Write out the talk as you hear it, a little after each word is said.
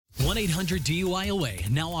1-800-DUI-OA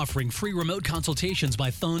now offering free remote consultations by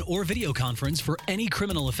phone or video conference for any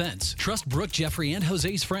criminal offense. Trust Brooke, Jeffrey, and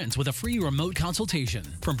Jose's friends with a free remote consultation.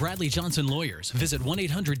 From Bradley Johnson Lawyers, visit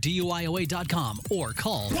 1-800-DUIOA.com or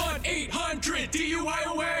call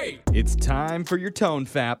 1-800-DUIOA. It's time for your tone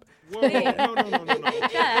fap. Whoa, no.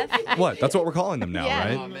 Jeff. What? That's what we're calling them now, Yeah.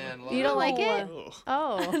 right? Oh, man. You don't like it? Oh,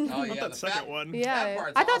 Oh. yeah, that second one. Yeah.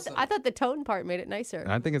 part's I thought awesome. I thought the tone part made it nicer.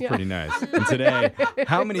 I think it's pretty nice. And today,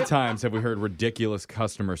 how many times have we heard ridiculous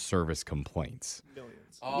customer service complaints?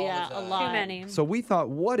 Millions. All Yeah, the a time. lot. Too many. So we thought,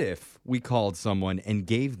 what if we called someone and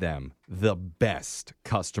gave them the best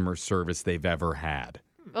customer service they've ever had?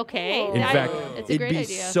 Okay. In fact, it's a it'd great be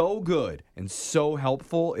idea. so good and so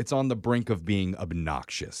helpful, it's on the brink of being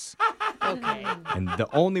obnoxious. Okay. And the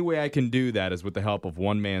only way I can do that is with the help of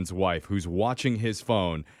one man's wife who's watching his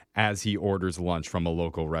phone as he orders lunch from a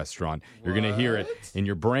local restaurant. You're going to hear it in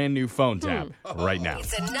your brand new phone tap right now.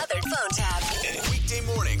 It's another phone tap. Weekday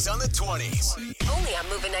mornings on the 20s. Only on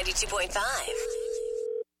Moving 92.5.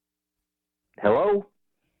 Hello?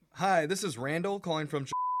 Hi, this is Randall calling from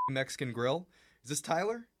Mexican Grill. Is this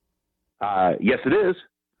Tyler? Yes, it is.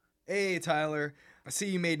 Hey, Tyler. I see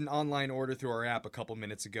you made an online order through our app a couple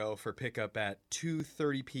minutes ago for pickup at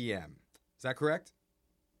 2:30 p.m. Is that correct?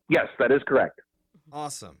 Yes, that is correct.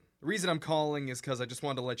 Awesome. The reason I'm calling is because I just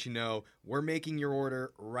wanted to let you know we're making your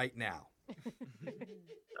order right now.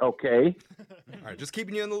 Okay. All right, just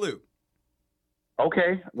keeping you in the loop.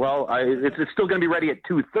 Okay. Well, it's still going to be ready at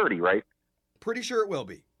 2:30, right? Pretty sure it will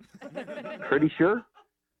be. Pretty sure?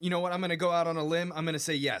 You know what? I'm going to go out on a limb. I'm going to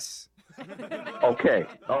say yes. Okay.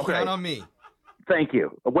 Okay. Count on me. Thank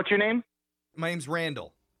you. What's your name? My name's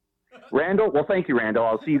Randall. Randall? Well, thank you, Randall.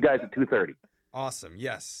 I'll see you guys at 2:30. Awesome.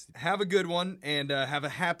 Yes. Have a good one and have a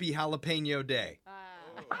happy jalapeno day.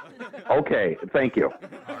 Okay. Thank you.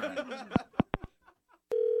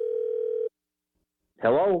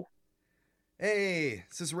 Hello? Hey,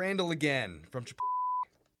 this is Randall again from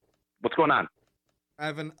What's going on? I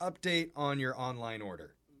have an update on your online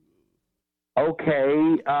order.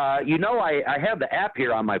 Okay. I have the app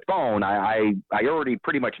here on my phone. I already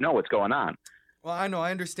pretty much know what's going on. Well, I know, I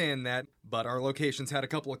understand that, but our location's had a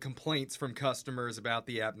couple of complaints from customers about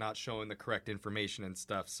the app not showing the correct information and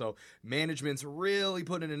stuff, so management's really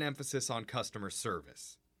putting an emphasis on customer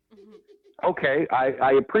service. Okay.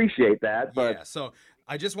 I appreciate that, but Yeah, so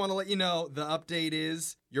I just want to let you know the update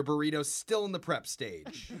is your burrito's still in the prep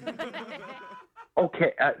stage,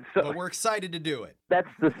 okay. but we're excited to do it. That's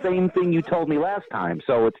the same thing you told me last time.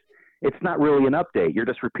 So it's not really an update. You're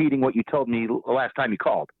just repeating what you told me last time you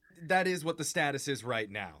called. That is what the status is right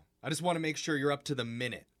now. I just want to make sure you're up to the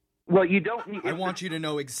minute. Well, you don't need. I want you to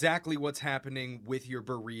know exactly what's happening with your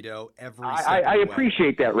burrito every I step of the way.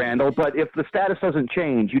 appreciate that, Randall. But if the status doesn't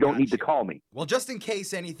change, you don't need to call me. Well, just in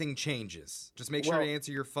case anything changes, just make sure Well- to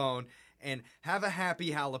answer your phone and have a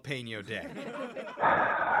happy jalapeno day.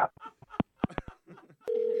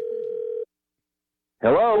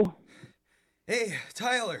 Hello. Hey,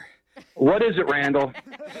 Tyler. What is it, Randall?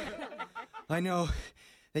 I know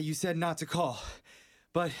that you said not to call,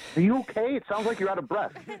 but Are you okay? It sounds like you're out of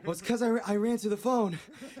breath. well, it's because I ran to the phone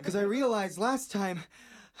because I realized last time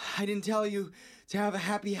I didn't tell you to have a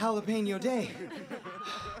happy jalapeno day.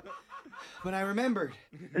 But I remembered.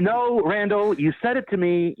 No, Randall, you said it to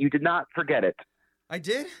me. You did not forget it. I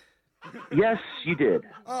did? Yes, you did.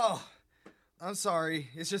 Oh, I'm sorry.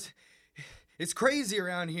 It's crazy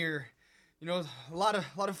around here. You know, a lot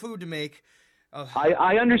of food to make.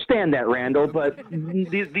 I understand that, Randall, but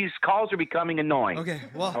these calls are becoming annoying. Okay,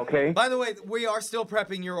 well, Okay. by the way, we are still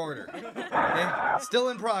prepping your order. Okay? Still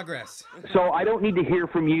in progress. So I don't need to hear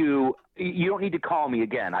from you. You don't need to call me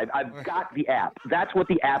again. I've got the app. That's what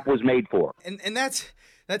the app was made for. And that's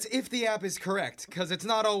if the app is correct, because it's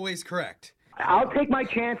not always correct. I'll take my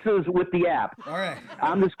chances with the app. All right.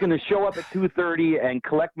 I'm just going to show up at 2:30 and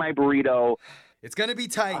collect my burrito. It's going to be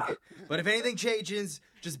tight, but if anything changes,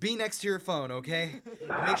 just be next to your phone, okay?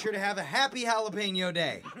 And make sure to have a happy jalapeno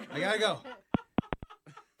day. I gotta go.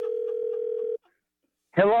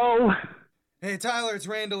 Hello? Hey, Tyler, it's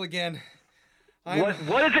Randall again. What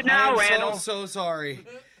is it now, I'm Randall? so sorry.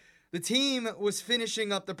 The team was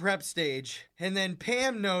finishing up the prep stage, and then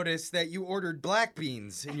Pam noticed that you ordered black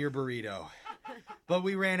beans in your burrito. But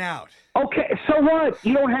we ran out. Okay, so what?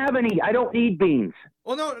 You don't have any. I don't need beans.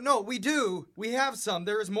 Well, no, we do. We have some.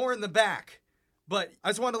 There is more in the back. But I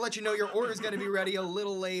just wanted to let you know your order's going to be ready a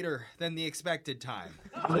little later than the expected time.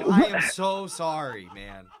 So I am so sorry,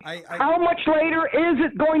 man. How much later is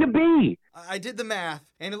it going to be? I did the math,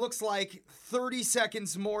 and it looks like 30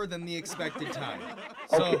 seconds more than the expected time.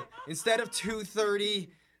 So Okay. instead of 2:30,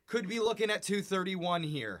 could be looking at 2:31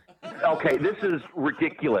 here. Okay, this is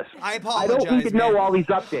ridiculous. I I apologize, don't need to know man. all these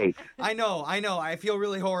updates. I know. I feel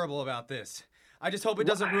really horrible about this. I just hope it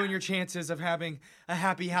doesn't ruin your chances of having a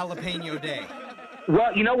happy jalapeno day.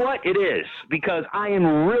 Well, you know what? It is, because I am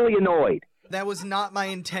really annoyed. That was not my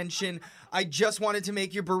intention. I just wanted to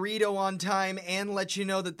make your burrito on time and let you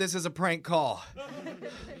know that this is a prank call.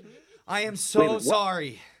 I am so Wait, what?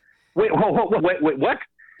 sorry. Wait, what?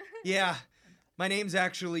 Yeah, my name's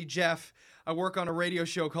actually Jeff. I work on a radio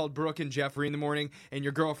show called Brooke and Jeffrey in the morning, and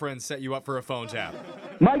your girlfriend set you up for a phone tap.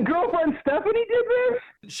 My girlfriend Stephanie did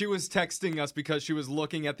this? She was texting us because she was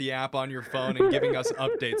looking at the app on your phone and giving us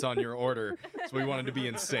updates on your order, so we wanted to be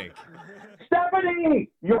in sync. Stephanie,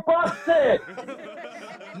 you're busted!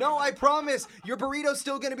 No, I promise. Your burrito's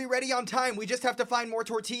still going to be ready on time. We just have to find more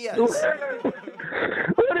tortillas.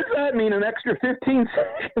 What does that mean, an extra 15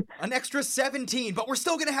 seconds? An extra 17, but we're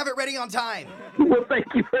still going to have it ready on time. Well, thank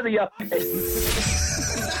you for the update.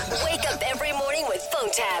 Wake up every morning with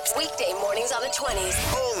phone taps. Weekday mornings on the 20s.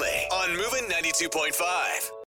 Only on Moving 92.5.